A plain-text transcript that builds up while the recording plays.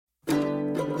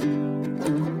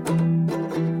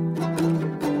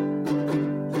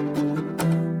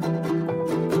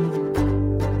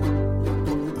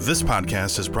This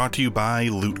podcast is brought to you by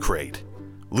Loot Crate.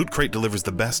 Loot Crate delivers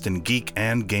the best in geek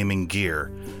and gaming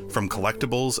gear. From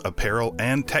collectibles, apparel,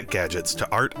 and tech gadgets to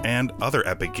art and other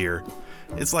epic gear,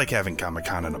 it's like having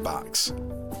Comic-Con in a box.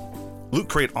 Loot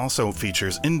Crate also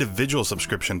features individual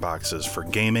subscription boxes for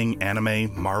gaming,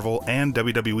 anime, Marvel, and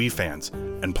WWE fans,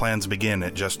 and plans begin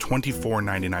at just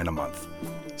 $24.99 a month.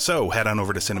 So head on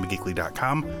over to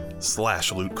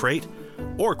cinemageekly.com/Loot Crate,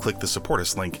 or click the support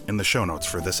us link in the show notes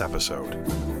for this episode.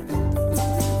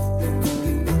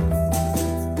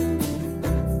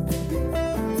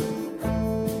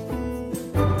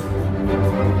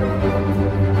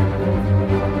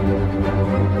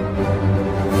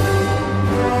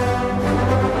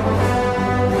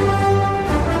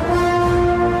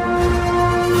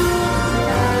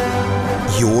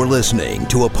 You're listening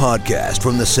to a podcast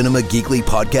from the Cinema Geekly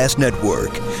Podcast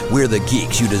Network. We're the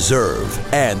geeks you deserve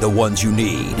and the ones you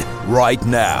need right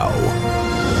now.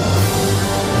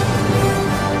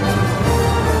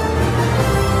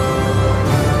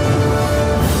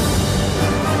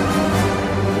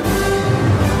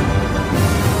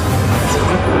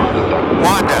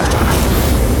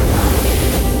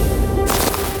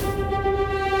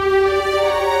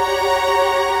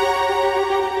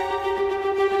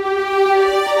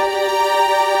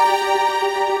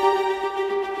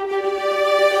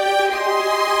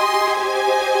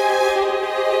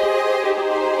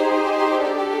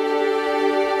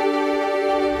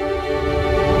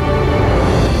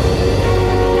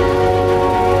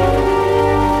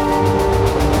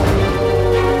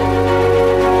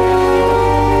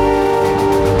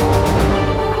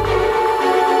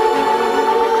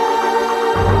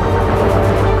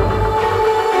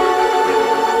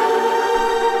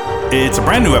 It's a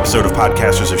brand new episode of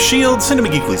Podcasters of S.H.I.E.L.D., Cinema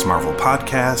Geekly's Marvel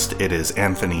podcast. It is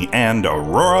Anthony and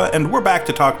Aurora, and we're back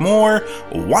to talk more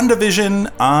WandaVision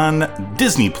on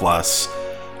Disney+.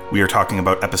 We are talking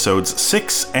about episodes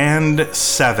 6 and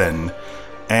 7,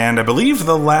 and I believe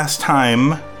the last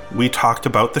time we talked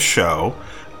about the show,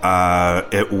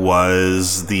 it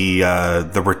was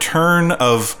the return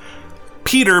of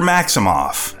Peter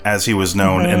Maximoff, as he was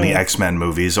known in the X-Men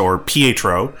movies, or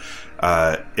Pietro,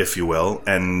 if you will,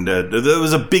 and there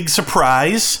was a big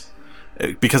surprise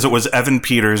because it was Evan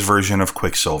Peters' version of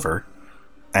Quicksilver.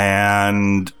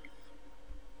 And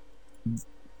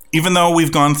even though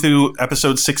we've gone through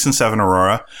episodes 6 and 7,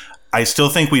 Aurora, I still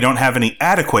think we don't have any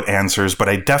adequate answers, but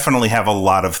I definitely have a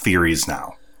lot of theories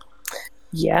now.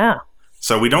 Yeah.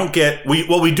 So we don't get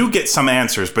we do get some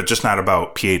answers, but just not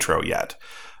about Pietro yet.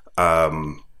 I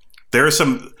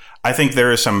think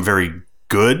there are some very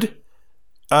good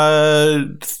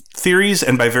theories,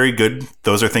 and by very good,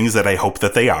 those are things that I hope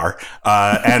that they are.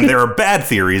 And there are bad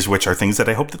theories, which are things that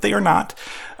I hope that they are not.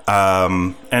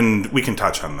 And we can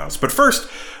touch on those. But first,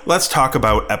 let's talk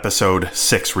about episode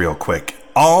 6 real quick.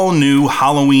 All New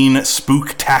Halloween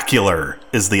Spooktacular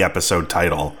is the episode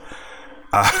title.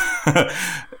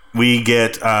 We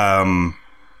get a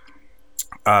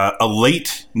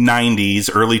late 90s,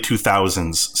 early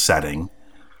 2000s setting.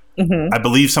 I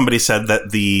believe somebody said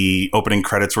that the opening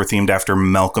credits were themed after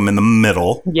Malcolm in the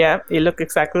Middle. Yeah, it looked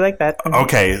exactly like that.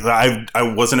 Okay,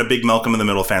 I wasn't a big Malcolm in the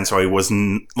Middle fan, so I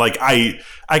wasn't, like, I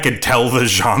could tell the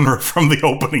genre from the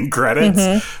opening credits,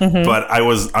 but I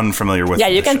was unfamiliar with it. Yeah,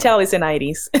 you can tell it's the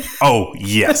 90s. Oh,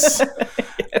 yes.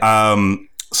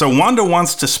 So Wanda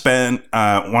wants to spend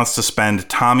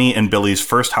Tommy and Billy's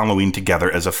first Halloween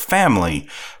together as a family,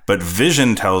 but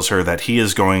Vision tells her that he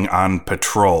is going on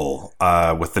patrol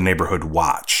with the neighborhood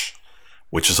watch,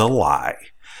 which is a lie.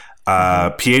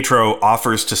 Pietro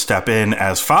offers to step in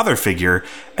as father figure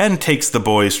and takes the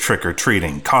boys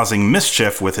trick-or-treating, causing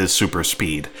mischief with his super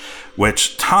speed,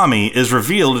 which Tommy is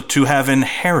revealed to have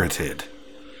inherited.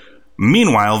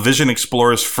 Meanwhile, Vision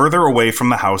explores further away from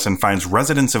the house and finds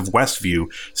residents of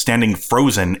Westview standing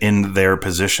frozen in their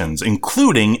positions,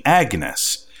 including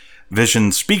Agnes.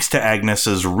 Vision speaks to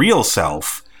Agnes's real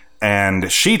self,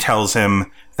 and she tells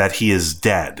him that he is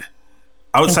dead.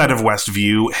 Outside of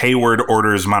Westview, Hayward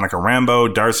orders Monica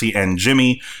Rambeau, Darcy, and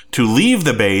Jimmy to leave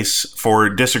the base for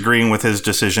disagreeing with his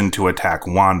decision to attack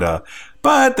Wanda,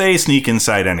 but they sneak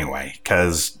inside anyway,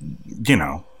 because, you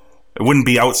know, it wouldn't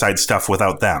be outside stuff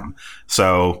without them.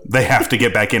 So they have to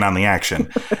get back in on the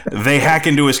action. They hack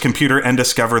into his computer and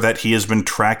discover that he has been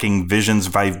tracking Vision's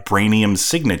vibranium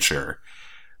signature.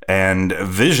 And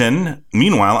Vision,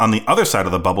 meanwhile, on the other side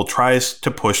of the bubble, tries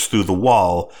to push through the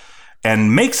wall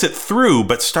and makes it through,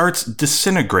 but starts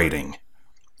disintegrating.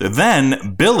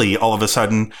 Then Billy, all of a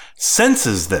sudden,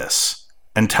 senses this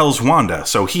and tells Wanda,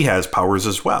 so he has powers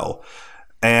as well.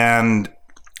 And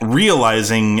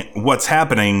realizing what's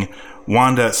happening,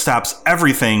 Wanda stops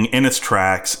everything in its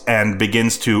tracks and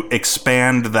begins to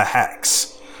expand the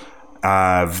hex.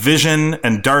 Vision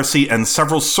and Darcy and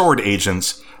several sword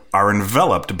agents are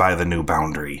enveloped by the new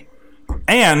boundary.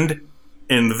 And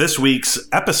in this week's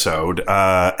episode,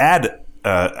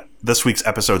 this week's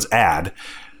episode's ad,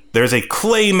 there's a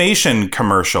Claymation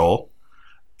commercial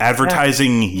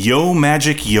advertising Yo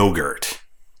Magic Yogurt.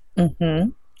 Mm-hmm.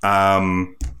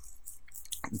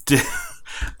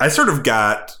 I sort of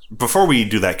got, before we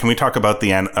do that, can we talk about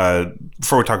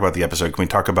before we talk about the episode, can we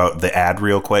talk about the ad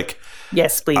real quick?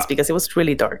 Yes, please, because it was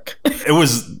really dark. It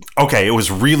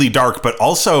was really dark, but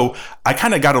also I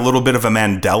kind of got a little bit of a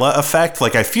Mandela effect.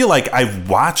 Like, I feel like I've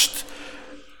watched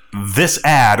this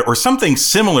ad or something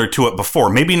similar to it before.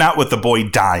 Maybe not with the boy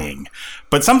dying,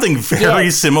 but something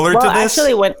very similar to this.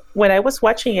 Actually, when I was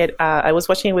watching it, I was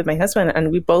watching it with my husband,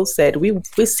 and we both said we've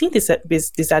seen this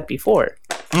ad before.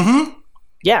 Mm-hmm.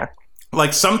 Yeah.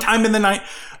 Like sometime in the night.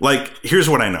 Like, here's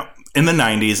what I know. In the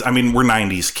 90s, I mean, we're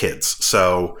 90s kids,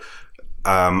 so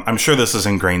I'm sure this is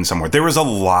ingrained somewhere. There was a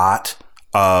lot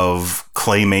of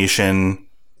claymation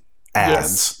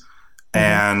ads,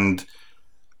 and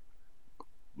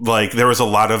like there was a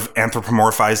lot of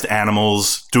anthropomorphized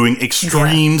animals doing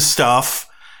extreme stuff.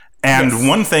 And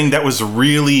one thing that was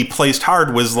really placed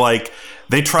hard was like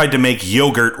they tried to make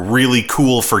yogurt really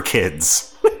cool for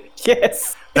kids.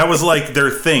 Yes. That was like their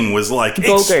thing, was like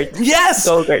Go-gurt. Yes.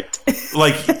 Go-gurt.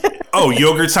 Like, oh,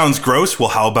 yogurt sounds gross. Well,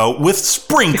 how about with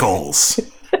sprinkles?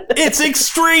 It's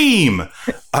extreme.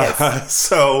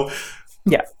 So,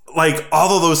 yeah. Like,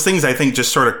 all of those things, I think,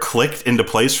 just sort of clicked into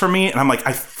place for me. And I'm like,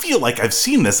 I feel like I've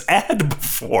seen this ad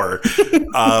before.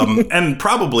 And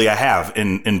probably I have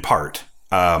in part.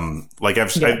 Like,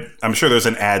 I'm sure there's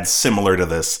an ad similar to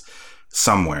this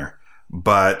somewhere.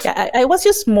 But yeah, I was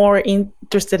just more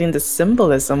interested in the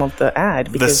symbolism of the ad.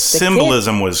 Because the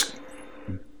symbolism was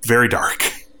very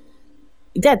dark.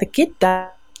 Yeah, the kid died.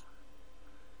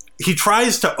 He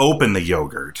tries to open the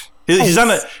yogurt. He's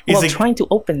trying to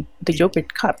open the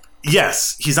yogurt cup.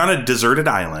 Yes, he's on a deserted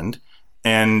island,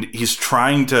 and he's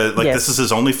trying to, this is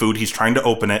his only food. He's trying to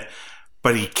open it,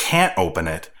 but he can't open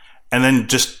it. And then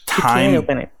just time,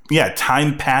 open it. Yeah,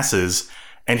 time passes,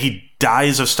 and he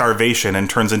dies of starvation and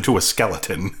turns into a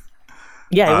skeleton.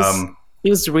 Yeah, it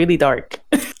was really dark.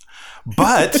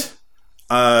 But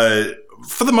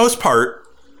for the most part,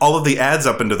 all of the ads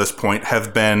up until this point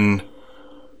have been,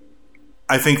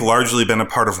 I think, largely been a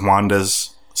part of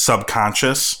Wanda's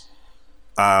subconscious,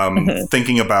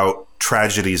 thinking about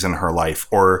tragedies in her life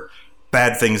or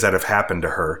bad things that have happened to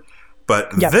her.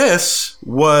 But this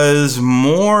was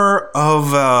more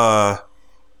of a...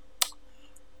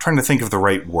 trying to think of the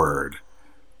right word.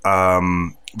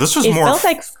 This was more... It felt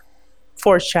like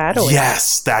foreshadowing.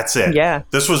 Yes, that's it. Yeah.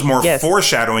 This was more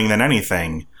foreshadowing than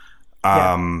anything.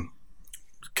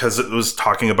 Because it was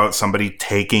talking about somebody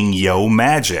taking Yo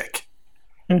Magic.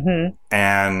 Mm-hmm.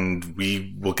 And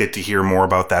we will get to hear more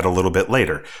about that a little bit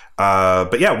later.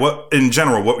 But yeah, what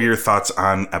were your thoughts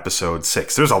on episode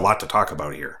 6? There's a lot to talk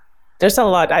about here. There's a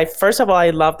lot. First of all, I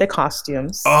love the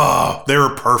costumes. Oh, they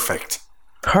were perfect.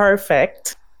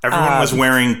 Perfect. Everyone was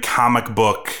wearing comic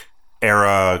book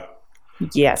era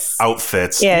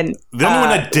outfits. And the only one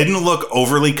that didn't look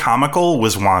overly comical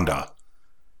was Wanda.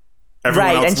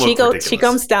 Everyone else looked ridiculous. She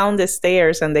comes down the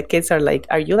stairs and the kids are like,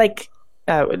 "Are you like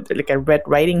a Red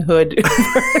Riding Hood?"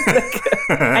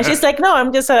 And she's like, "No,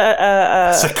 I'm just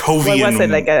a Sokovian. What was it?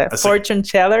 Like a fortune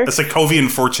teller? A Sokovian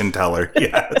fortune teller."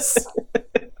 Yes.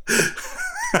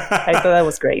 I thought that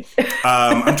was great.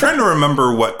 I'm trying to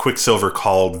remember what Quicksilver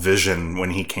called Vision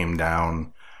when he came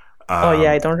down.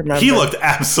 I don't remember. He looked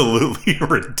absolutely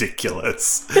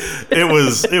ridiculous. It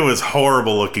was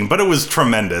horrible looking, but it was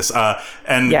tremendous.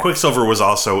 And Quicksilver was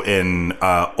also in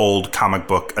old comic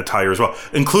book attire as well,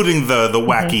 including the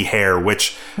wacky hair,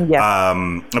 which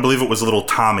I believe it was little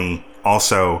Tommy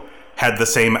also had the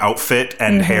same outfit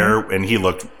and hair, and he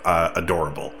looked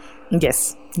adorable.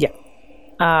 Yes. Yeah.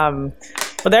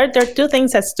 Well, there are two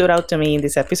things that stood out to me in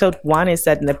this episode. One is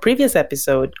that in the previous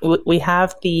episode, we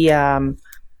have the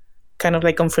kind of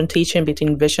like confrontation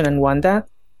between Vision and Wanda.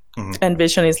 Mm-hmm. And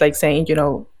Vision is like saying,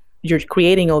 you're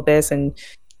creating all this and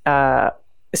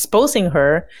exposing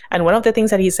her. And one of the things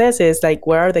that he says is like,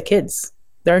 where are the kids?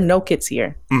 There are no kids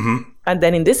here. Mm-hmm. And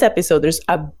then in this episode, there's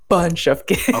a bunch of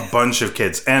kids. A bunch of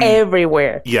kids. And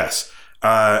everywhere. Yes.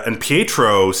 And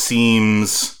Pietro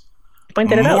seems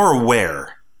more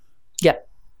aware. Yeah.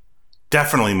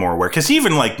 Definitely more aware. Because he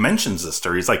even mentions this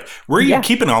story. He's like, where are you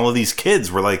keeping all of these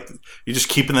kids? We're like, you just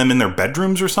keeping them in their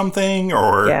bedrooms or something?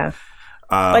 Or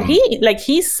But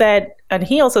he said, and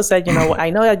he also said, I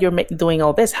know that you're doing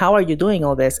all this. How are you doing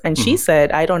all this? And she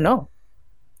said, I don't know.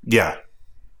 Yeah.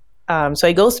 So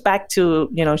it goes back to,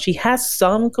 she has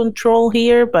some control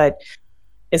here, but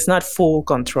it's not full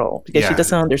control because she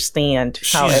doesn't understand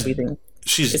how everything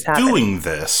she's doing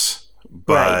this,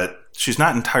 but she's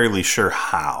not entirely sure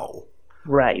how.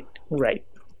 Right.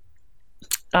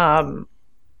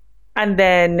 And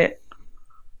then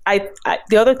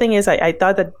the other thing is I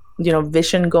thought that,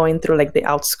 Vision going through like the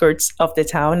outskirts of the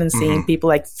town and seeing people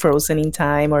like frozen in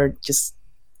time or just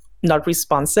not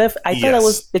responsive. I thought that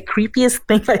was the creepiest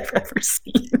thing I've ever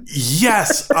seen.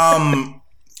 Yes.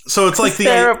 So it's like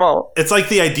terrible. It's like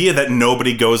the idea that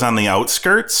nobody goes on the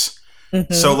outskirts.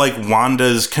 Mm-hmm. So like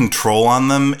Wanda's control on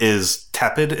them is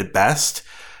tepid at best.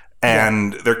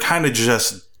 And they're kind of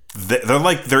just,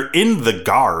 they're in the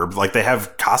garb, like they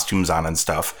have costumes on and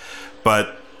stuff,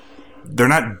 but they're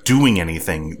not doing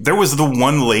anything. There was the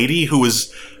one lady who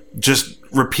was just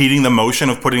repeating the motion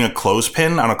of putting a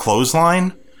clothespin on a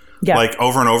clothesline, like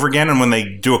over and over again. And when they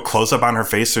do a close up on her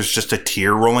face, there's just a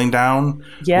tear rolling down,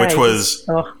 which was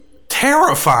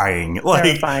terrifying.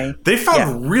 They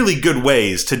found really good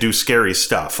ways to do scary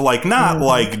stuff, like not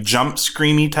like jump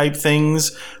screamy type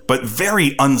things, but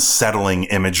very unsettling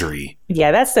imagery.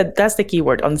 Yeah, that's the key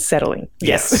word, unsettling.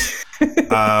 Yes.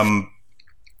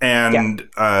 And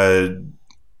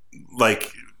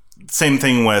like same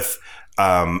thing with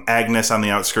Agnes on the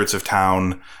outskirts of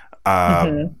town.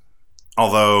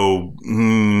 Although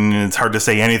it's hard to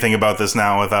say anything about this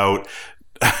now without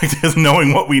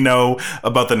knowing what we know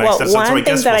about the next episode. So I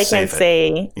guess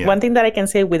one thing that I can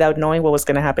say without knowing what was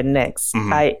going to happen next.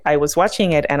 I was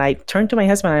watching it and I turned to my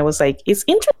husband and I was like, it's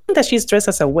interesting that she's dressed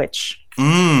as a witch.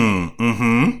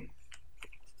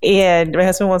 And my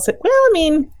husband was like, well, I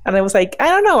mean, and I was like, I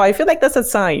don't know. I feel like that's a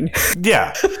sign.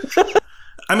 Yeah.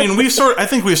 I mean, I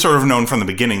think we've sort of known from the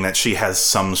beginning that she has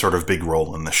some sort of big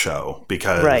role in the show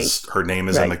because her name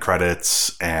is in the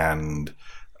credits and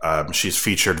she's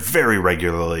featured very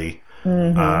regularly.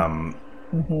 I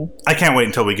can't wait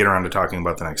until we get around to talking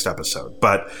about the next episode.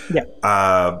 But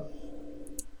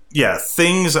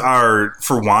things are,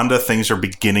 for Wanda, things are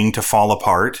beginning to fall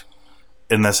apart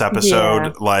in this episode.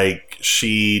 Yeah. Like,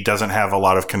 she doesn't have a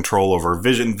lot of control over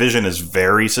Vision. Vision is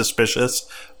very suspicious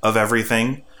of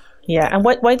everything. Yeah, and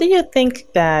why do you think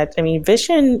that, I mean,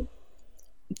 Vision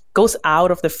goes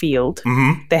out of the field,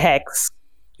 the hex.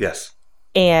 Yes.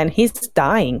 And he's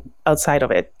dying outside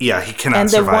of it. Yeah, he cannot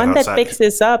survive outside. And the one that picks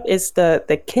this up is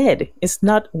the kid. It's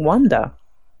not Wanda.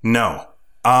 No.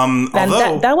 And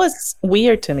although, that was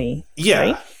weird to me. Yeah.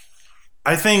 Right?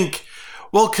 I think,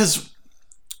 well, because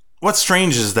what's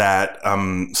strange is that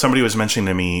somebody was mentioning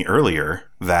to me earlier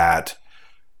that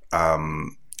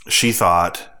she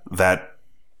thought that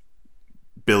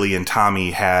Billy and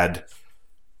Tommy had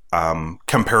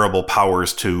comparable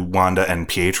powers to Wanda and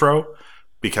Pietro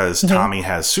because Tommy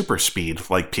has super speed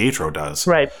like Pietro does.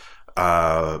 Right.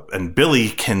 And Billy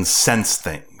can sense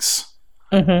things.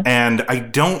 And I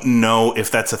don't know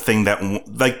if that's a thing that,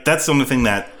 like, that's the only thing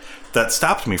that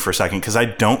stopped me for a second because I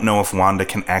don't know if Wanda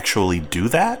can actually do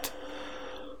that.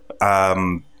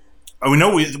 We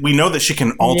know that she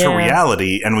can alter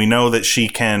reality, and we know that she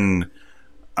can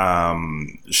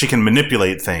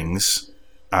manipulate things,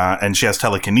 and she has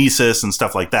telekinesis and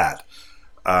stuff like that.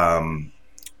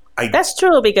 That's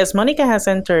true because Monica has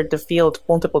entered the field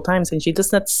multiple times, and she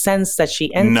does not sense that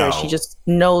she entered. No. She just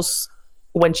knows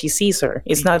when she sees her.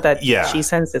 It's not that she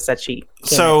senses that she came.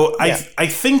 So I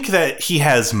think that he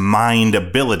has mind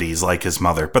abilities like his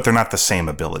mother, but they're not the same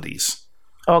abilities.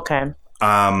 Okay.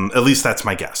 At least that's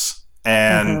my guess.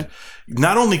 And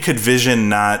not only could Vision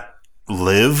not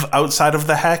live outside of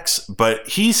the hex, but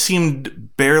he seemed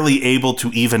barely able to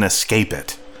even escape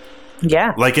it.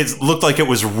 Yeah. Like it looked like it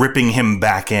was ripping him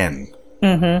back in.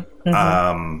 That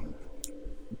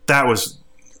was,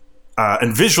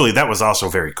 and visually that was also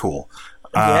very cool.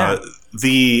 I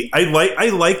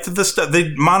liked the stuff.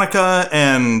 Monica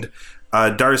and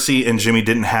Darcy and Jimmy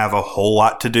didn't have a whole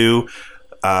lot to do.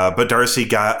 But Darcy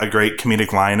got a great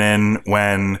comedic line in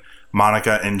when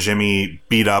Monica and Jimmy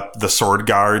beat up the sword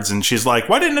guards, and she's like,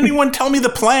 "Why didn't anyone tell me the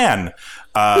plan?"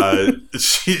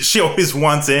 She always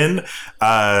wants in.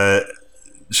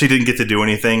 She didn't get to do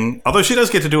anything, although she does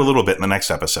get to do a little bit in the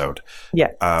next episode.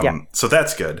 So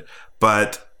that's good.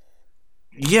 But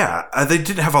yeah, they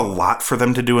didn't have a lot for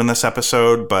them to do in this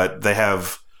episode, but they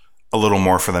have a little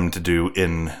more for them to do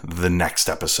in the next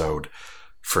episode.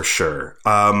 For sure.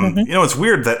 You know, it's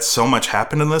weird that so much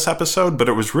happened in this episode, but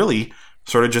it was really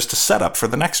sort of just a setup for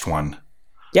the next one.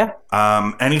 Yeah.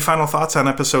 Any final thoughts on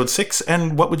episode 6,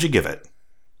 and what would you give it?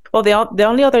 Well, the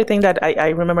only other thing that I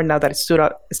remember now that stood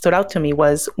out to me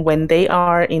was when they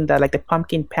are in the like the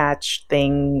pumpkin patch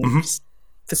thing,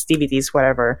 festivities,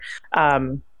 whatever.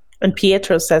 And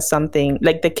Pietro says something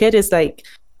like the kid is like,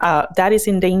 "Dad is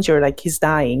in danger, like he's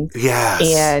dying." Yes.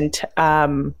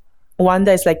 And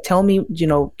Wanda is like, "Tell me,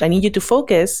 I need you to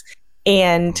focus."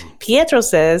 And Pietro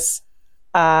says,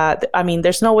 "I mean,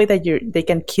 there's no way that they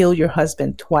can kill your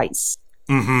husband twice."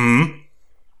 Mm-hmm.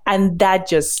 And that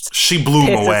just... She blew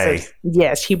him away.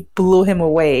 Yes, she blew him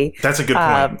away. That's a good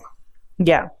point.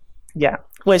 Yeah.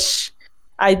 Which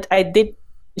I did...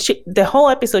 the whole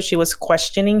episode, she was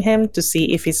questioning him to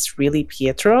see if it's really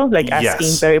Pietro, like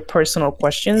asking very personal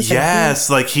questions. Yes,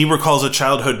 like he recalls a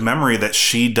childhood memory that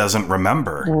she doesn't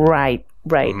remember. Right.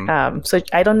 So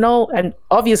I don't know. And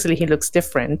obviously he looks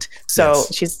different. So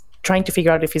she's trying to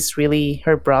figure out if he's really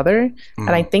her brother.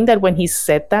 And I think that when he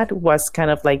said that was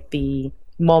kind of like the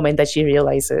moment that she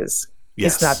realizes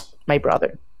it's not my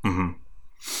brother.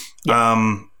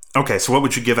 Okay, so what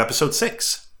would you give episode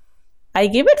 6? I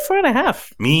give it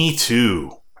 4.5. Me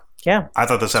too. Yeah, I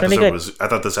thought this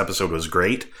episode was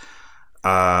great.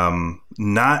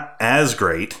 Not as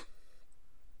great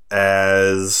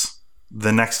as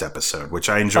the next episode, which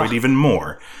I enjoyed even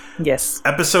more. Yes.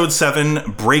 Episode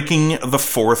 7, Breaking the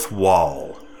Fourth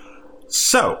Wall.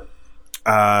 So,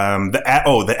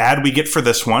 the ad we get for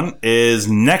this one is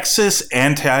Nexus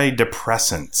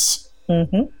Antidepressants.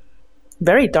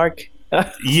 Very dark.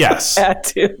 Yes. Ad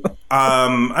too.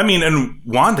 I mean, and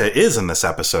Wanda is in this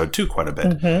episode too, quite a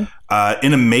bit.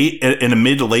 In a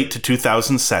mid to late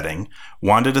 2000 setting,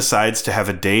 Wanda decides to have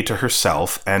a day to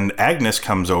herself, and Agnes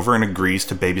comes over and agrees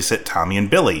to babysit Tommy and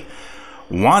Billy.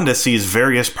 Wanda sees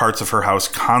various parts of her house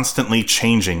constantly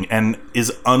changing and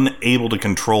is unable to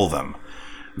control them.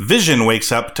 Vision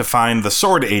wakes up to find the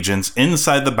sword agents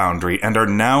inside the boundary and are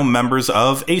now members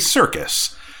of a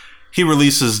circus. He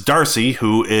releases Darcy,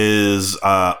 who is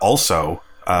also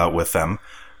with them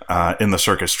in the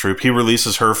circus troupe. He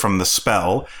releases her from the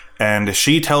spell, and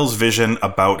she tells Vision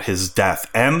about his death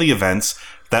and the events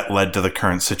that led to the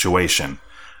current situation.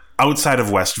 Outside of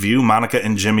Westview, Monica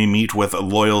and Jimmy meet with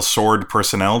loyal sword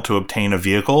personnel to obtain a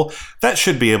vehicle that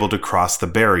should be able to cross the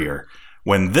barrier.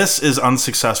 When this is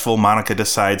unsuccessful, Monica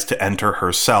decides to enter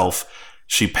herself.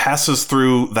 She passes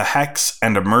through the hex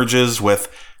and emerges with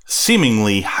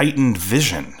seemingly heightened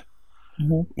vision.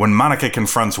 When Monica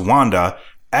confronts Wanda,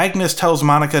 Agnes tells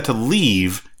Monica to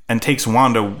leave and takes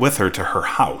Wanda with her to her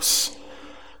house.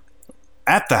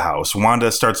 At the house,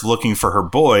 Wanda starts looking for her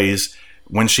boys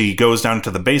when she goes down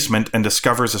to the basement and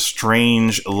discovers a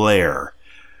strange lair.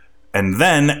 And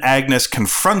then Agnes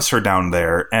confronts her down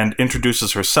there and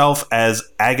introduces herself as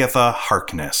Agatha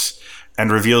Harkness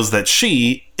and reveals that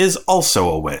she is also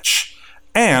a witch.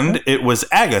 And it was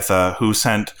Agatha who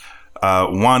sent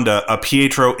Wanda a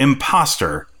Pietro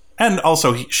imposter, and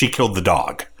also she killed the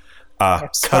dog.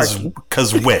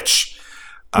 Cause witch.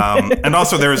 And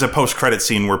also there is a post-credit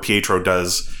scene where Pietro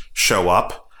does show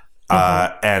up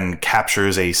and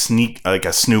captures a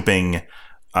snooping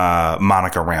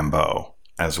Monica Rambeau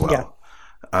as well.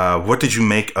 What did you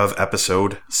make of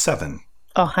episode 7?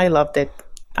 Oh, I loved it.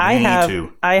 I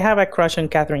too. have a crush on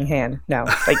Catherine Hahn now.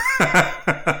 Like,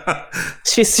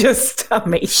 she's just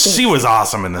amazing. She was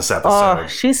awesome in this episode. Oh,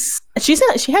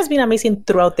 she has been amazing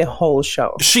throughout the whole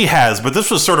show. She has, but this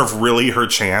was sort of really her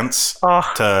chance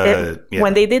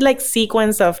when they did like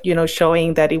sequence of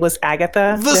showing that it was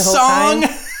Agatha the whole song.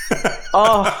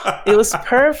 Time. It was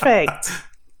perfect.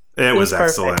 It was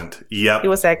excellent. Perfect. Yep, it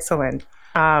was excellent.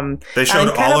 They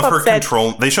showed all of her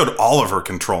control. They showed all of her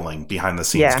controlling behind the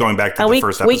scenes, going back to the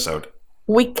first episode.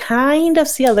 We kind of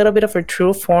see a little bit of her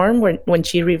true form when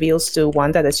she reveals to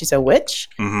Wanda that she's a witch.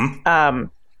 But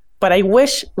I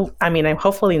wish,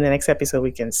 hopefully in the next episode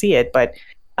we can see it. But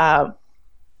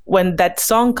when that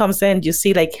song comes in, you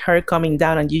see like her coming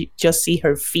down, and you just see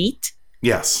her feet.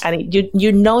 Yes, and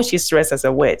you know she's dressed as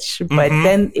a witch, but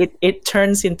then it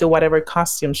turns into whatever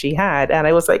costume she had, and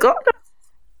I was like, oh.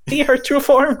 See her true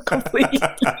form completely.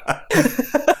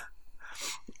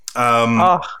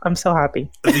 I'm so happy.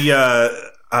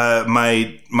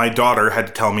 My daughter had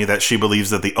to tell me that she believes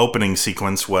that the opening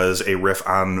sequence was a riff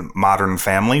on Modern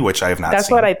Family, which I have not seen. That's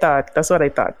what I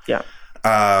thought. Yeah.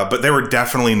 But there were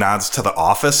definitely nods to The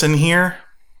Office in here.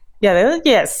 Yeah.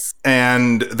 Yes.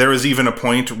 And there was even a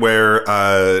point where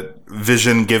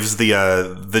Vision gives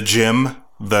the Jim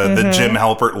the Jim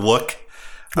Halpert look.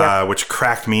 Which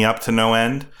cracked me up to no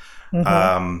end.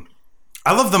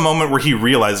 I love the moment where he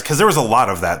realized, because there was a lot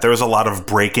of that. There was a lot of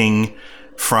breaking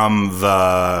from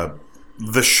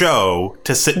the show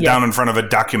to sit down in front of a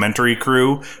documentary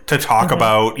crew to talk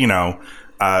about,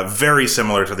 Very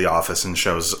similar to The Office and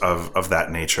shows of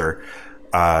that nature.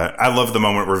 I love the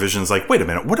moment where Vision's like, wait a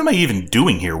minute, what am I even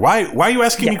doing here? Why are you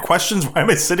asking me questions? Why am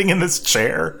I sitting in this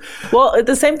chair? Well,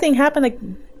 the same thing happened. Like,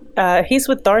 he's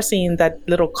with Darcy in that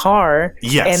little car.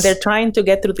 Yes. And they're trying to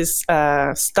get through this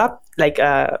traffic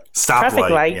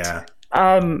light. Yeah.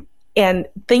 And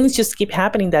things just keep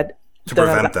happening that To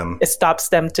prevent them. It stops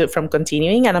them from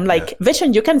continuing. And I'm like,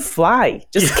 Vision, you can fly.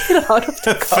 Just get out of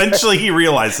the car. Eventually he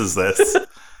realizes this.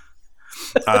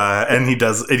 And he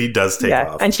does take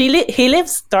off. And he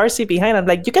leaves Darcy behind. I'm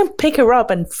like, you can pick her up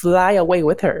and fly away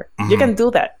with her. You can do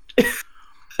that.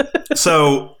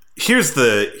 So here's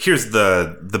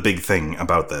the big thing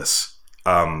about this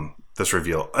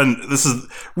reveal. And this is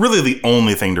really the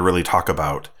only thing to really talk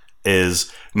about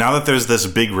is now that there's this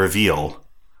big reveal,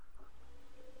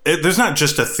 there's not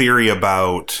just a theory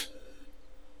about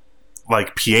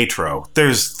like Pietro.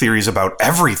 There's theories about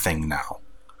everything now.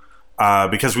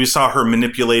 Because we saw her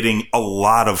manipulating a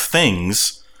lot of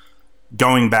things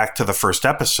going back to the first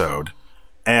episode.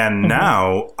 And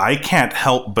now I can't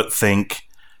help but think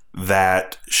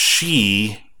that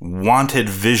she wanted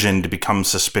Vision to become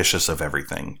suspicious of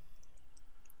everything.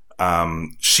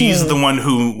 She's the one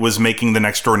who was making the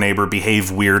next door neighbor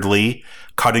behave weirdly,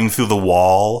 cutting through the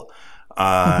wall,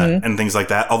 and things like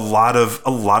that. A lot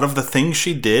of the things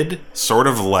she did sort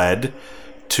of led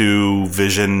to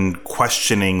Vision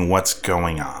questioning what's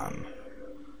going on.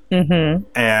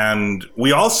 And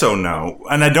we also know,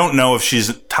 and I don't know if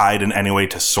she's tied in any way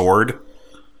to S.W.O.R.D.,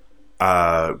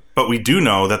 but we do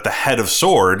know that the head of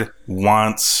S.W.O.R.D.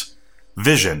 wants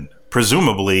Vision,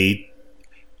 presumably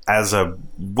as a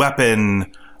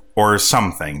weapon or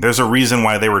something. There's a reason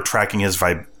why they were tracking his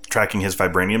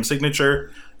vibranium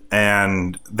signature,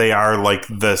 and they are like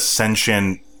the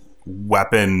sentient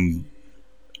weapon,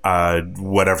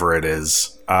 whatever it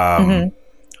is.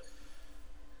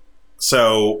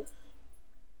 So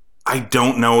I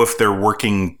don't know if they're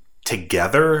working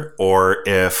together or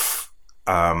if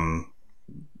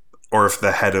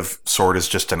the head of S.W.O.R.D. is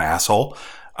just an asshole.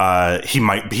 He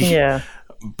might be. Yeah.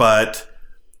 But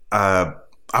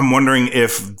I'm wondering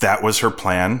if that was her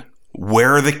plan.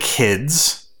 Where are the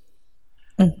kids?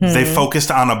 They focused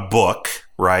on a book,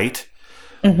 right?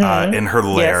 In her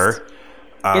lair. Yes.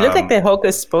 You look like the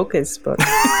Hocus Pocus book.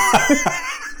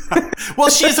 Well,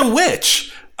 she's a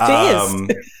witch. She is.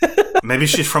 Maybe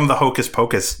she's from the Hocus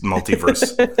Pocus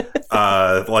multiverse.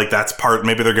 Like that's part.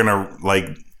 Maybe they're gonna like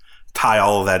tie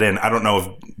all of that in. I don't know if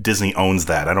Disney owns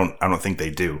that. I don't think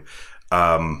they do.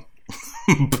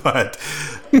 But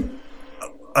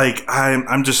like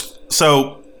I'm just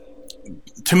so.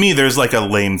 To me, there's like a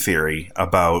lame theory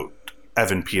about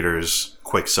Evan Peters'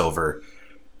 Quicksilver,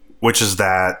 which is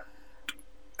that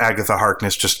Agatha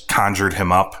Harkness just conjured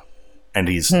him up and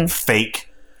he's fake.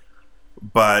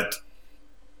 But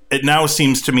it now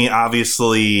seems to me,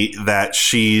 obviously, that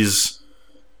she's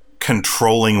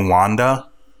controlling Wanda.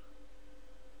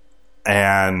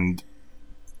 And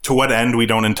to what end, we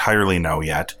don't entirely know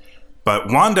yet.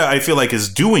 But Wanda, I feel like,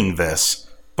 is doing this,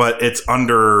 but it's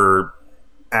under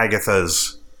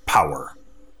Agatha's power.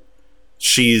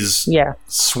 She's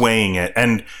swaying it.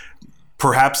 And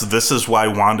perhaps this is why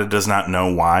Wanda does not know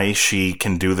why she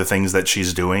can do the things that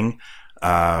she's doing.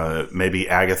 Maybe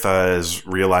Agatha has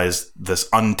realized this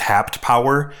untapped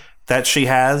power that she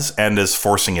has and is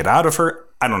forcing it out of her.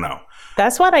 I don't know.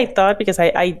 That's what I thought, because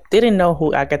I didn't know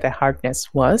who Agatha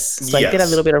Harkness was. So I did a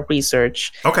little bit of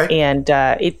research. Okay. And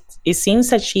it seems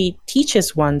that she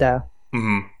teaches Wanda.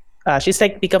 She's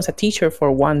like becomes a teacher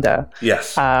for Wanda.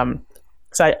 Yes.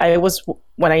 So I was,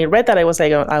 when I read that, I was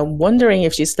like, I'm wondering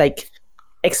if she's like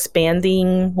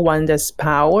expanding Wanda's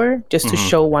power just to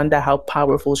show Wanda how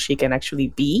powerful she can actually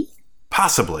be.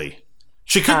 Possibly.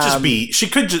 She could just be,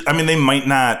 I mean, they might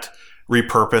not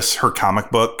repurpose her comic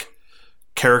book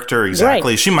character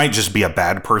exactly. Right. She might just be a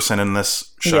bad person in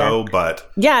this show,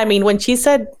 but... Yeah, I mean, when she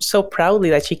said so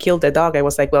proudly that she killed the dog, I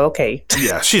was like, well, okay.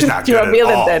 Yeah, she's not good at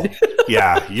all. Then.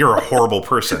 Yeah, you're a horrible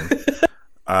person.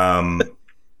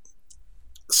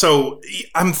 So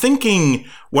I'm thinking,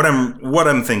 what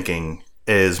I'm thinking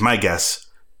is, my guess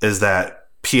is that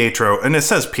Pietro, and it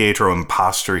says Pietro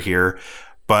imposter here,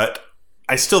 but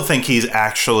I still think he's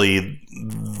actually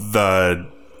the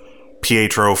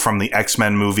Pietro from the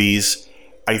X-Men movies.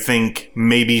 I think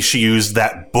maybe she used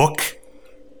that book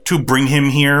to bring him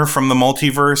here from the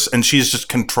multiverse, and she's just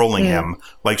controlling him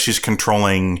like she's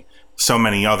controlling so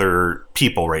many other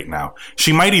people right now.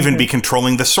 She might even be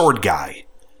controlling the sword guy,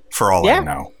 for all I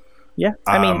know. Yeah,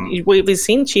 I mean, we've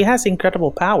seen she has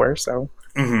incredible power, so...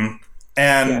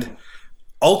 And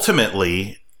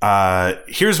ultimately,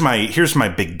 here's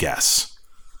my big guess.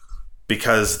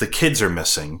 because the kids are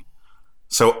missing.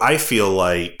 So I feel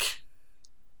like,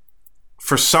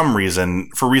 for some reason,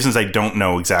 for reasons I don't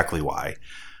know exactly why,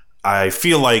 I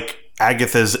feel like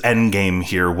Agatha's endgame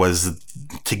here was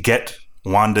to get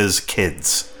Wanda's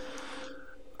kids.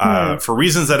 For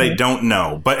reasons that I don't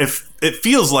know. But if it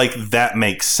feels like that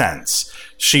makes sense.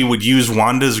 She would use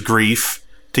Wanda's grief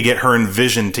to get her and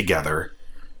Vision together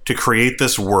to create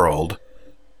this world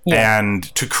and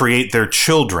to create their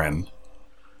children.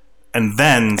 And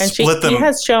then split them. She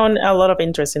has shown a lot of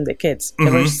interest in the kids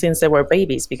ever since they were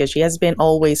babies, because she has been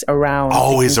always around.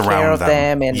 Always around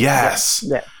them. And, yes.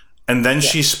 Yeah. And then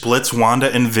she splits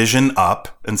Wanda and Vision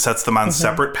up and sets them on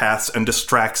separate paths and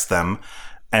distracts them.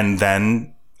 And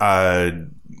then,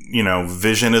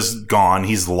 Vision is gone.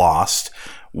 He's lost.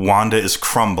 Wanda is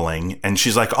crumbling. And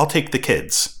she's like, I'll take the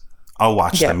kids. I'll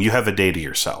watch them. You have a day to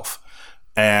yourself.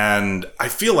 And I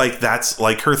feel like that's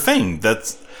like her thing.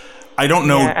 I don't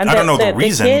know. I don't know the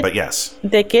reason, but yes.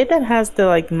 The kid that has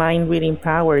the mind reading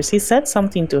powers, he said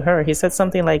something to her. He said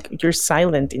something like, "You're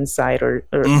silent inside," or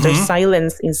 "There's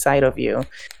silence inside of you,"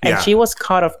 and she was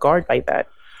caught off guard by that.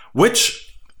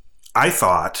 Which I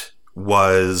thought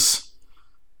was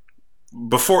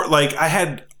before.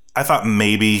 I thought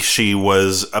maybe she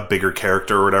was a bigger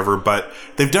character or whatever, but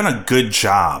they've done a good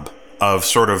job of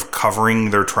sort of covering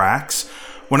their tracks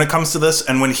when it comes to this.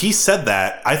 And when he said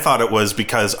that, I thought it was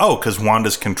because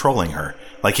Wanda's controlling her.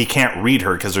 Like, he can't read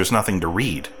her because there's nothing to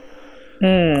read.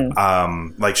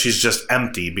 Like, she's just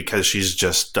empty because she's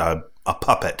just a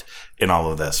puppet in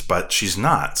all of this. But she's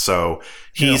not. So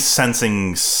he's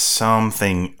sensing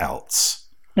something else.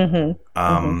 And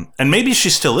maybe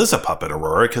she still is a puppet,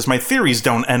 Aurora, because my theories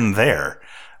don't end there.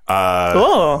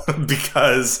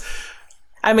 Because...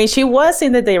 I mean, she was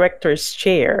in the director's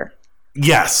chair.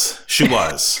 Yes, she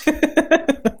was.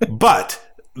 But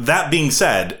that being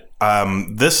said,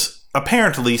 this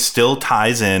apparently still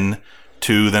ties in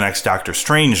to the next Doctor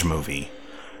Strange movie.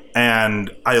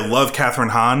 And I love Kathryn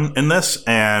Hahn in this,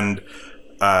 and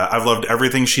I've loved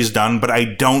everything she's done, but I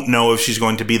don't know if she's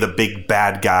going to be the big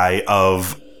bad guy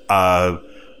of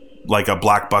like a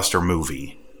blockbuster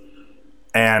movie.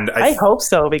 And I hope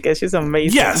so, because she's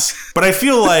amazing. Yes, but I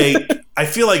feel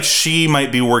like she might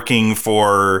be working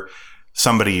for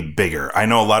somebody bigger. I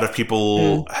know a lot of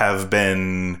people have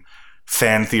been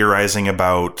fan theorizing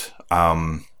about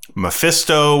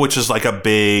Mephisto, which is like a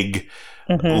big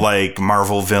like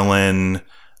Marvel villain.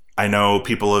 I know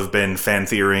people have been fan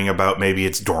theorying about maybe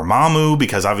it's Dormammu,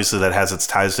 because obviously that has its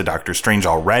ties to Doctor Strange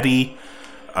already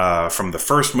from the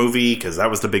first movie, because that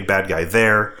was the big bad guy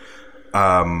there.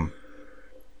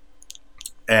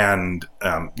 And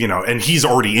he's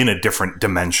already in a different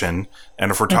dimension.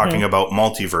 And if we're talking about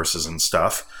multiverses and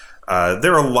stuff,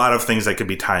 there are a lot of things that could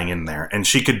be tying in there. And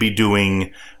she could be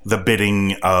doing the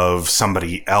bidding of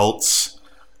somebody else.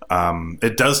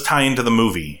 It does tie into the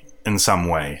movie in some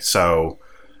way. So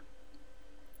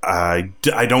I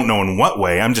don't know in what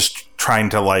way. I'm just trying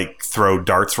to throw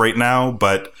darts right now.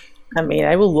 But I mean,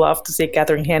 I would love to see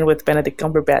Kathryn Hahn with Benedict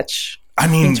Cumberbatch. I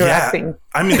mean, yeah.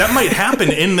 I mean, that might happen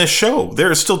in this show.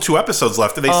 There are still 2 episodes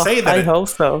left. They say that I hope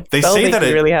so. They say that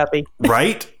really happy,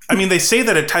 right? I mean, they say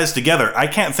that it ties together. I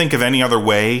can't think of any other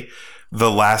way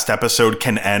the last episode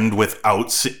can end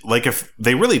without, if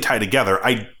they really tie together.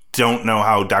 I don't know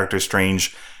how Doctor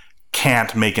Strange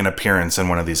can't make an appearance in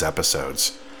one of these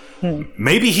episodes.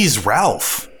 Maybe he's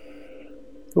Ralph.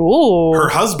 Ooh, her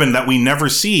husband that we never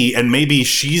see, and maybe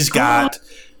she's got.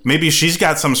 Maybe she's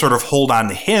got some sort of hold on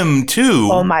him, too.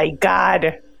 Oh, my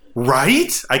God.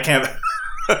 Right? I can't...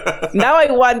 Now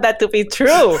I want that to be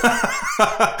true.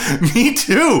 Me,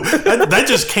 too. That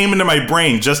just came into my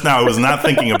brain just now. I was not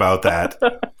thinking about that.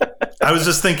 I was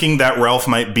just thinking that Ralph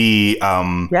might be...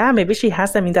 yeah, maybe she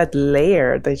has them in that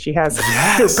lair that she has in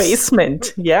her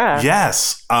basement. Yeah.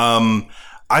 Yes.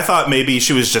 I thought maybe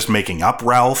she was just making up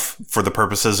Ralph for the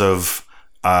purposes of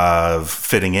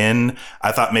fitting in.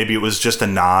 I thought maybe it was just a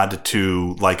nod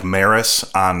to Maris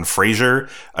on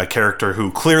Frasier, a character who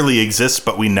clearly exists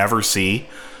but we never see.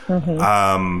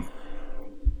 But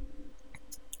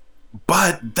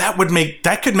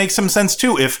that could make some sense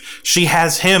too if she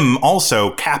has him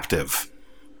also captive.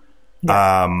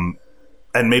 And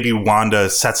maybe Wanda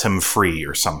sets him free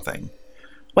or something.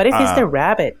 What if he's the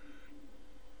rabbit?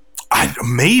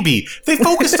 Maybe. They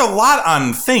focused a lot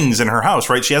on things in her house,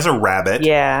 right? She has a rabbit.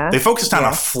 Yeah. They focused on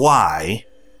a fly.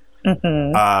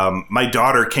 My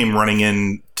daughter came running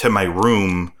in to my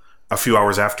room a few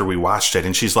hours after we watched it,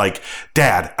 and she's like,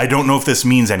 "Dad, I don't know if this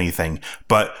means anything,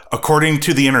 but according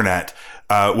to the internet,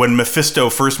 when Mephisto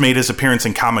first made his appearance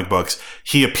in comic books,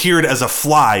 he appeared as a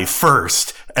fly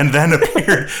first and then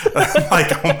appeared. I'm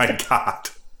like, oh my God.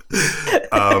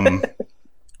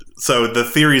 So the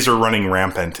theories are running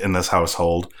rampant in this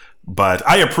household, but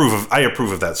I approve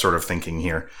of that sort of thinking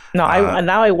here. No,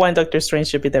 now I want Doctor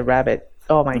Strange to be the rabbit.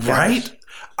 Oh my gosh. Right?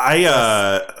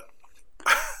 I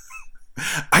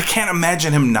can't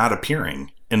imagine him not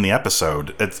appearing in the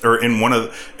episode, or in one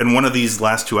of these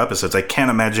last two episodes. I can't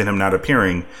imagine him not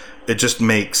appearing. It just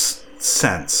makes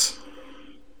sense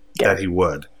that he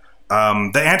would.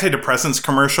 The antidepressants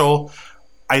commercial,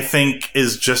 I think,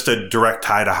 is just a direct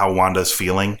tie to how Wanda's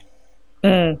feeling.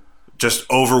 Just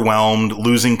overwhelmed,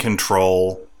 losing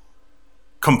control,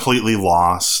 completely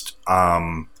lost.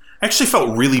 I actually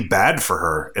felt really bad for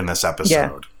her in this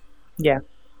episode. Yeah.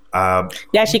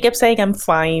 She kept saying, I'm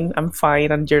fine,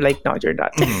 and you're like, no, you're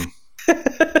not.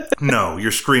 No,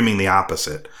 you're screaming the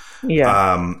opposite.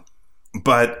 Yeah.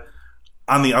 But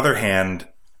on the other hand,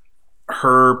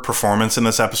 her performance in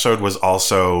this episode was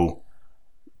also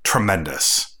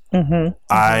tremendous.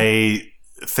 I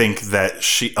think that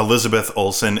Elizabeth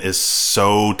Olsen is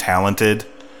so talented.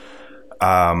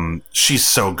 She's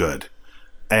so good.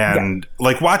 And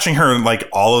like watching her in like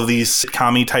all of these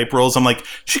sitcom-y type roles, I'm like,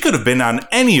 she could have been on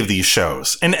any of these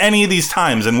shows in any of these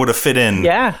times and would have fit in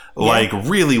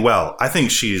really well. I think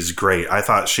she's great. I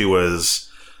thought she was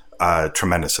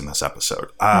tremendous in this episode.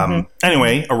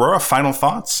 Anyway, Aurora, final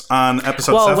thoughts on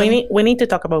episode 7? Well, we need to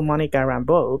talk about Monica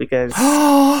Rambeau because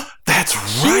that's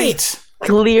right. She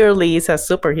clearly is a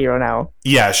superhero now.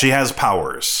 Yeah, she has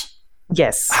powers.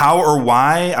 Yes. How or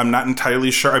why, I'm not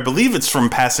entirely sure. I believe it's from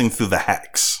passing through the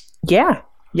hex. Yeah.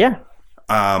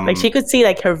 Like she could see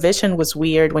like her vision was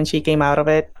weird when she came out of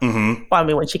it. Well, I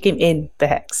mean, when she came in the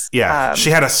hex. Yeah. She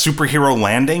had a superhero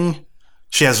landing.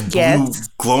 She has blue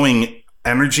glowing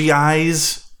energy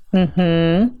eyes. She does.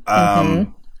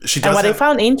 And what I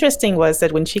found interesting was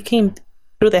that when she came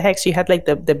through the hex, she had like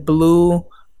the blue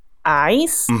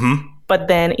eyes. But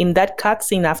then in that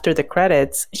cutscene after the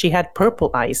credits, she had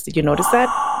purple eyes. Did you notice that?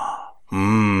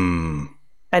 And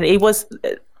it was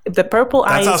the purple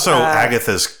eyes. That's also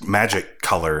Agatha's magic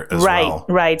color as well.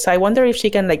 Right. So I wonder if she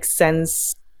can like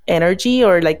sense energy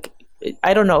or like,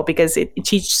 I don't know, because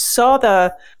she saw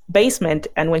the basement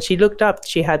and when she looked up,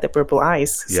 she had the purple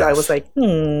eyes. So I was like,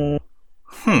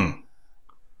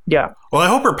 Yeah. Well, I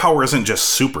hope her power isn't just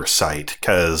super sight,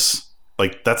 because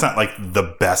like that's not like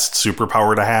the best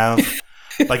superpower to have.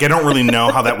 Like I don't really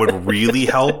know how that would really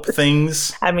help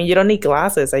things. I mean, you don't need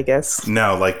glasses, I guess.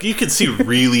 No, like you could see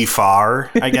really far,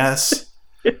 I guess.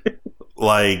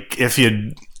 Like if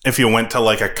you went to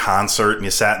like a concert and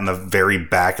you sat in the very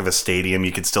back of a stadium,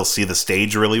 you could still see the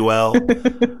stage really well.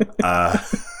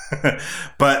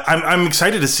 But I'm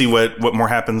excited to see what more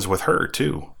happens with her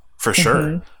too, for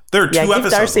sure. There are 2 episodes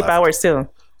give Darcy left. powers too.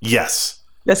 Yes.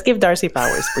 Let's give Darcy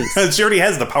powers, please. She already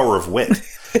has the power of wit.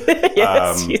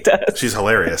 Yes, she does. She's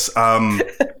hilarious.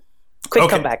 Quick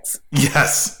comebacks.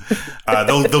 Yes.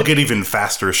 They'll get even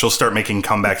faster. She'll start making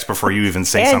comebacks before you even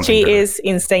say something. And she is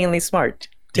insanely smart,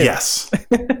 too. Yes.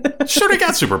 She already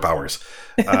got superpowers.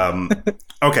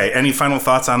 Okay, any final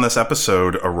thoughts on this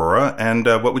episode, Aurora? And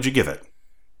what would you give it?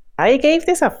 I gave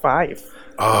this a 5.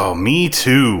 Oh, me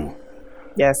too.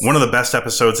 Yes. One of the best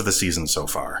episodes of the season so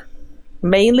far.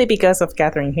 Mainly because of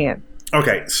Catherine Hahn.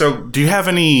 Okay, so do you have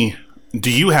any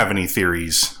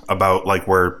theories about like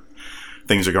where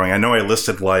things are going? I know I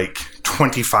listed like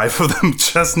 25 of them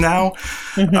just now.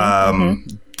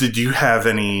 Did you have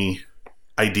any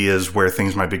ideas where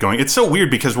things might be going? It's so weird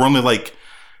because we're only like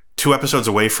 2 episodes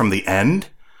away from the end.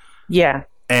 Yeah.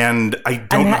 And I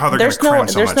don't know how they're going to cram so much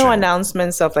in. There's no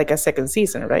announcements of like a second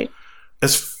season, right?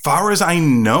 As far as I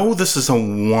know, this is a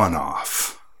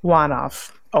one-off.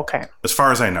 One-off. Okay. As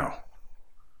far as I know.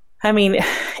 I mean,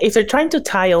 if they're trying to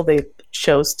tie all the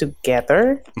shows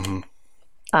together,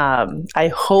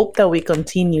 I hope that we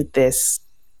continue this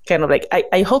kind of like,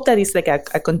 I hope that it's like a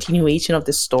continuation of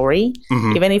the story,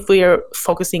 even if we are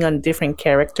focusing on different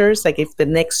characters, like if the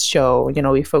next show,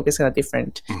 we focus on a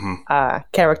different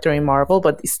character in Marvel,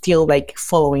 but it's still like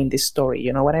following this story,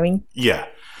 you know what I mean? Yeah.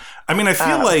 I mean, I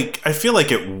feel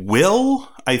like it will.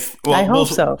 I hope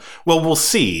so. Well, we'll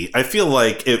see. I feel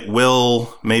like it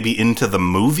will maybe into the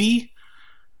movie,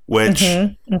 which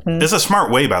is a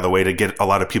smart way, by the way, to get a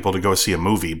lot of people to go see a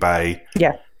movie by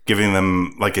giving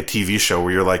them like a TV show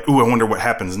where you're like, ooh, I wonder what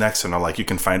happens next. And they're like, you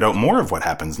can find out more of what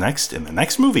happens next in the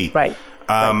next movie. Right.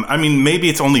 I mean, maybe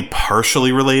it's only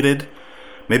partially related.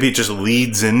 Maybe it just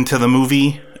leads into the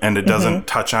movie and it doesn't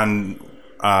touch on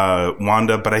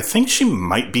Wanda, but I think she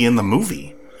might be in the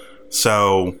movie.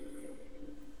 So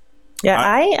Yeah,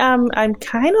 I'm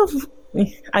kind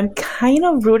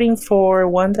of rooting for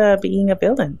Wanda being a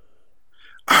villain.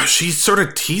 She sort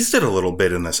of teased it a little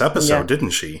bit in this episode, didn't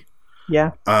she?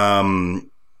 Yeah.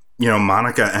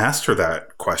 Monica asked her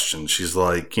that question. She's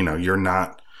like, you're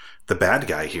not the bad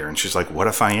guy here. And she's like, what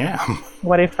if I am?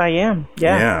 What if I am?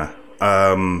 Yeah.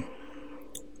 Yeah.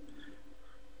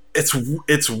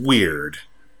 It's weird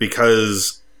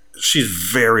because she's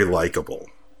very likable.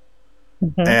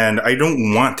 Mm-hmm. And I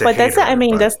don't want to hate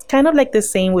her. That's kind of like the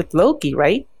same with Loki,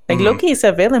 right? Like Loki is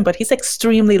a villain, but he's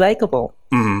extremely likable.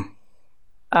 Mm-hmm.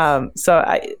 So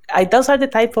those are the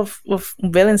type of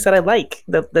villains that I like.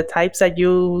 The types that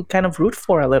you kind of root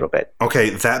for a little bit.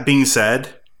 Okay, that being said,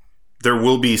 there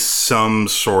will be some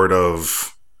sort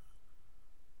of...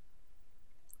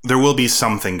 There will be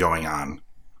something going on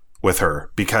with her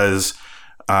because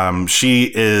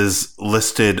she is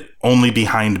listed only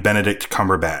behind Benedict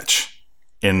Cumberbatch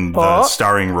in the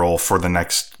starring role for the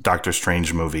next Doctor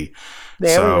Strange movie.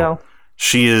 There we go.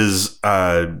 She is,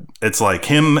 it's like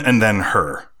him and then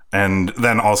her. And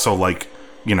then also like,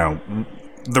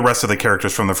 the rest of the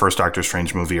characters from the first Doctor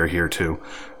Strange movie are here too.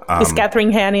 Is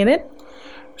Catherine Hahn in it?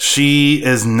 She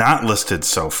is not listed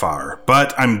so far,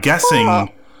 but I'm guessing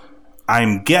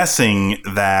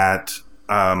that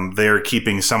they're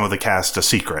keeping some of the cast a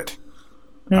secret.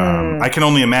 I can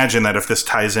only imagine that if this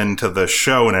ties into the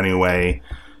show in any way,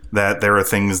 that there are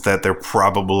things that they're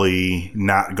probably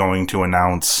not going to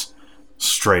announce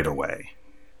straight away.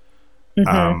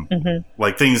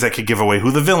 Like things that could give away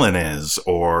who the villain is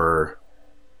or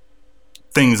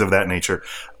things of that nature.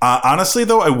 Honestly,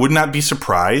 though, I would not be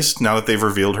surprised now that they've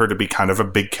revealed her to be kind of a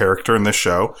big character in this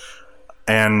show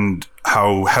and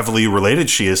how heavily related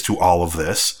she is to all of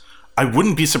this. I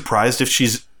wouldn't be surprised if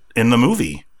she's in the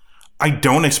movie. I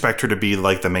don't expect her to be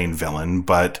like the main villain,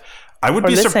 but I would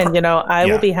be surprised. I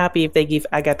will be happy if they give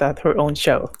Agatha her own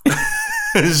show.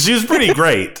 She's pretty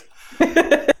great.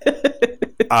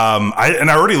 I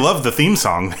already love the theme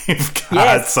song they've got.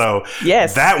 Yes. So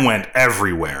that went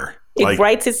everywhere. It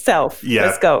writes itself. Yeah,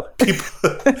 let's go.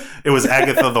 It was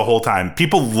Agatha the whole time.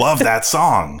 People love that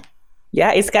song.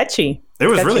 Yeah, it's catchy. It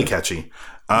was really catchy.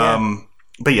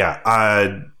 But yeah,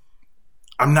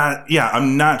 I'm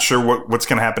not sure what's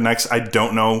going to happen next. I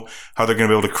don't know how they're going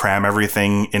to be able to cram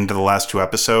everything into the last 2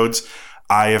 episodes.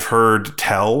 I have heard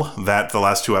tell that the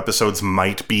last 2 episodes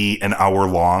might be an hour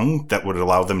long. That would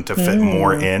allow them to fit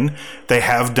more in. They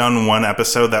have done one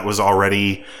episode that was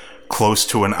already close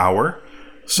to an hour.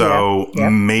 So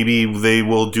maybe they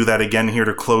will do that again here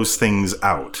to close things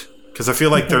out. Because I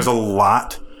feel like there's a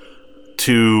lot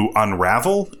to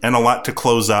unravel and a lot to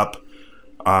close up.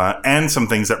 And some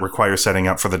things that require setting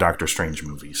up for the Doctor Strange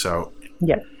movie. So,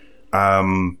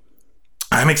 I'm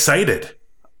excited.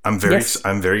 I'm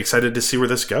very excited to see where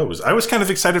this goes. I was kind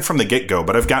of excited from the get-go,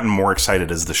 but I've gotten more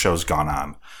excited as the show's gone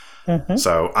on.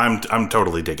 So I'm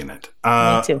totally digging it.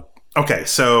 Me too. Okay,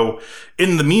 so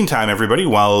in the meantime, everybody,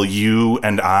 while you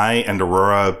and I and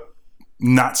Aurora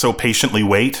not so patiently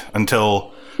wait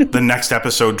until the next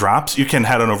episode drops, you can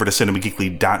head on over to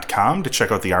cinemageekly.com to check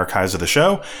out the archives of the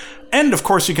show. And, of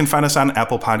course, you can find us on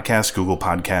Apple Podcasts, Google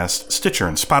Podcasts, Stitcher,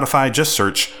 and Spotify. Just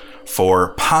search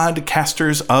for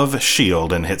Podcasters of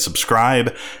S.H.I.E.L.D. and hit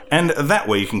subscribe. And that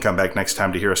way you can come back next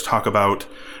time to hear us talk about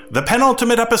the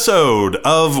penultimate episode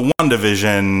of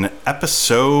WandaVision,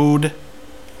 episode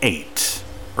 8.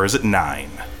 Or is it 9?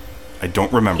 I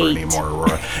don't remember anymore,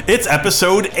 Aurora. It's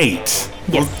episode 8. Yes.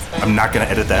 Well, I'm not going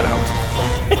to edit that out.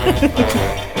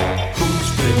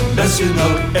 Who's been messing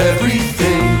up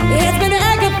everything? It's been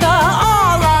Agatha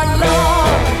all along.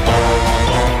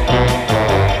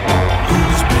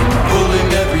 Who's been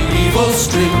pulling every evil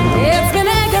string? It's been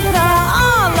Agatha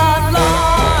all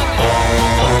along.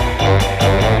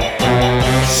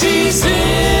 She's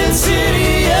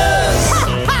insidious,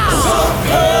 so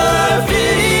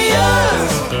perfidious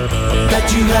that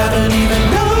you haven't even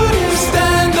noticed,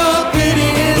 and the pity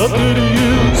is.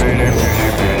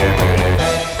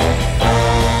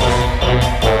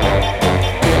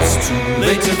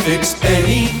 Late to fix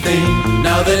anything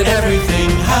now that everything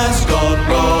has gone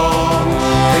wrong.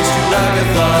 Thanks to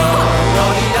Agatha,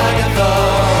 naughty Agatha.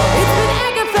 It's been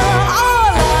Agatha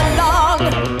all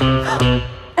along.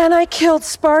 And I killed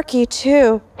Sparky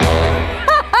too.